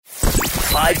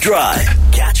5 Drive.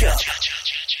 Catch up.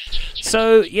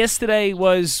 So yesterday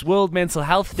was World Mental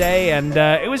Health Day, and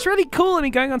it was really cool. I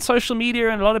mean, going on social media,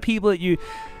 and a lot of people that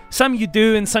some you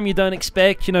do and some you don't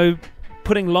expect,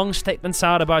 putting long statements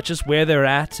out about just where they're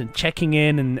at and checking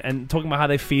in and talking about how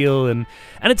they feel. And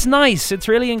it's nice. It's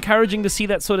really encouraging to see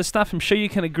that sort of stuff. I'm sure you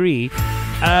can agree.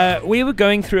 We were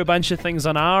going through a bunch of things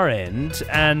on our end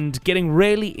and getting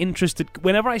really interested.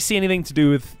 Whenever I see anything to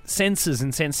do with senses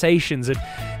and sensations, it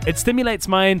stimulates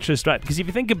my interest, right? Because if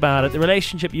you think about it, the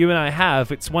relationship you and I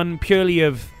have, it's one purely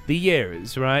of the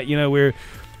years, right?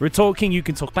 We're talking, you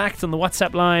can talk back on the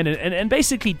WhatsApp line, and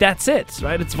basically that's it,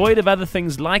 right? It's void of other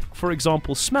things like, for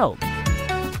example, smell.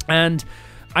 And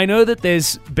I know that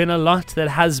there's been a lot that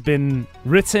has been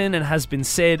written and has been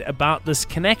said about this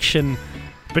connection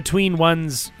between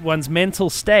one's mental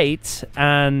state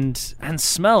and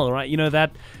smell, right?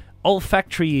 That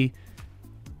olfactory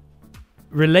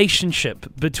relationship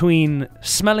between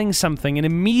smelling something and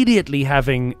immediately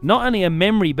having not only a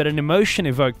memory but an emotion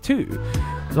evoked too.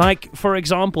 Like, for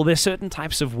example, there's certain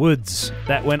types of woods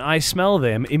that when I smell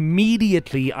them,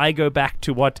 immediately I go back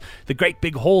to what the great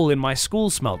big hall in my school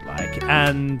smelled like.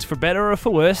 And for better or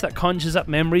for worse, that conjures up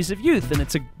memories of youth. And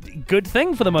it's a good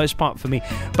thing for the most part for me.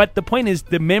 But the point is,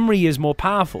 the memory is more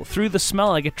powerful. Through the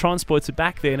smell, I get transported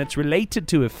back there, and it's related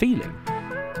to a feeling.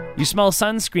 You smell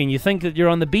sunscreen, you think that you're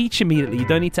on the beach immediately. You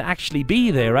don't need to actually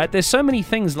be there, right? There's so many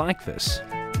things like this.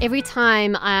 Every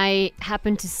time I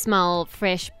happen to smell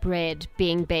fresh bread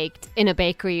being baked in a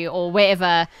bakery or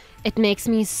wherever, it makes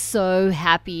me so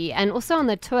happy. And also on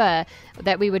the tour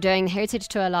that we were doing, the Heritage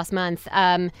Tour last month,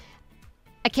 I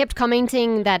kept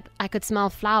commenting that I could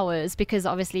smell flowers because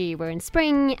obviously we're in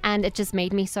spring, and it just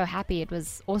made me so happy. It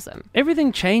was awesome.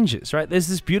 Everything changes, right? There's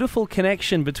this beautiful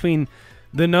connection between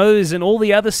the nose and all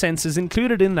the other senses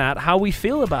included in that, how we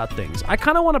feel about things. I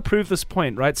kind of want to prove this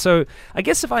point, right? So I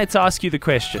guess if I had to ask you the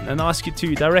question and ask you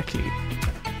to directly,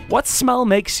 what smell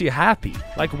makes you happy?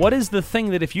 Like, what is the thing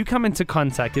that if you come into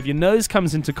contact, if your nose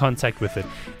comes into contact with it,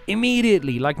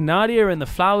 immediately, like Nadia and the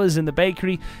flowers in the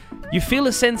bakery, you feel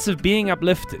a sense of being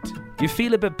uplifted. You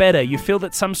feel a bit better. You feel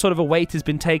that some sort of a weight has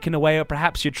been taken away, or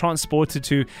perhaps you're transported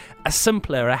to a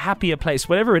simpler, a happier place,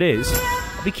 whatever it is.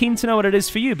 I'd be keen to know what it is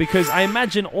for you, because I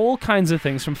imagine all kinds of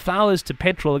things from flowers to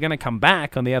petrol are going to come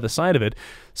back on the other side of it.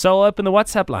 So I'll open the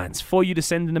WhatsApp lines for you to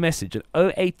send in a message at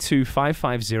 082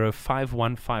 550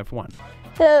 5151.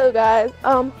 Hello guys,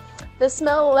 the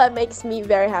smell that makes me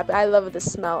very happy, I love the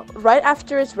smell. Right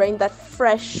after it's rained, that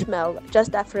fresh smell,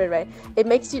 just after it rained, it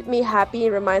makes me happy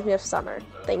and reminds me of summer.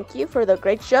 Thank you for the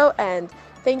great show, and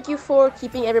thank you for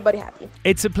keeping everybody happy.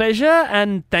 It's a pleasure,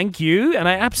 and thank you, and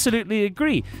I absolutely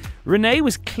agree. Renee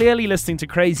was clearly listening to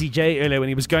Crazy J earlier when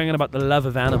he was going on about the love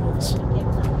of animals.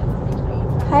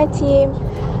 Hi team.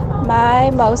 My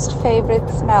most favorite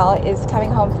smell is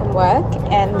coming home from work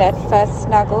and that first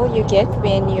snuggle you get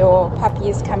when your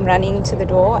puppies come running to the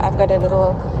door. I've got a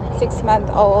little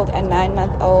 6-month-old and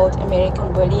 9-month-old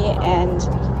American bully, and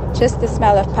just the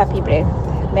smell of puppy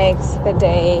breath makes the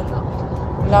day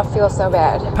not feel so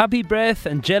bad. Puppy breath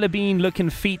and jelly bean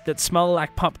looking feet that smell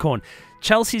like popcorn.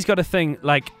 Chelsea's got a thing,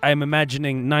 like I'm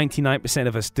imagining 99%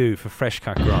 of us do, for fresh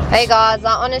cut grass. Hey guys,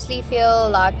 I honestly feel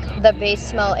like the best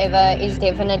smell ever is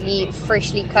definitely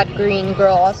freshly cut green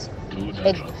grass.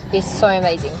 It is so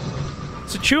amazing.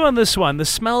 So chew on this one. The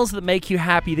smells that make you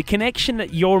happy, the connection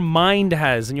that your mind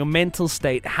has and your mental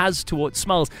state has towards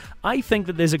smells. I think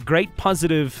that there's a great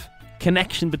positive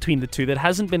connection between the two that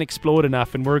hasn't been explored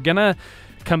enough, and we're going to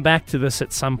come back to this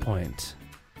at some point.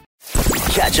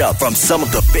 Catch up from some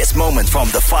of the best moments from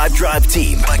the 5 Drive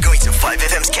team by going to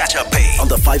 5FM's catch-up page on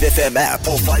the 5FM app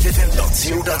or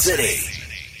 5FM.co.za.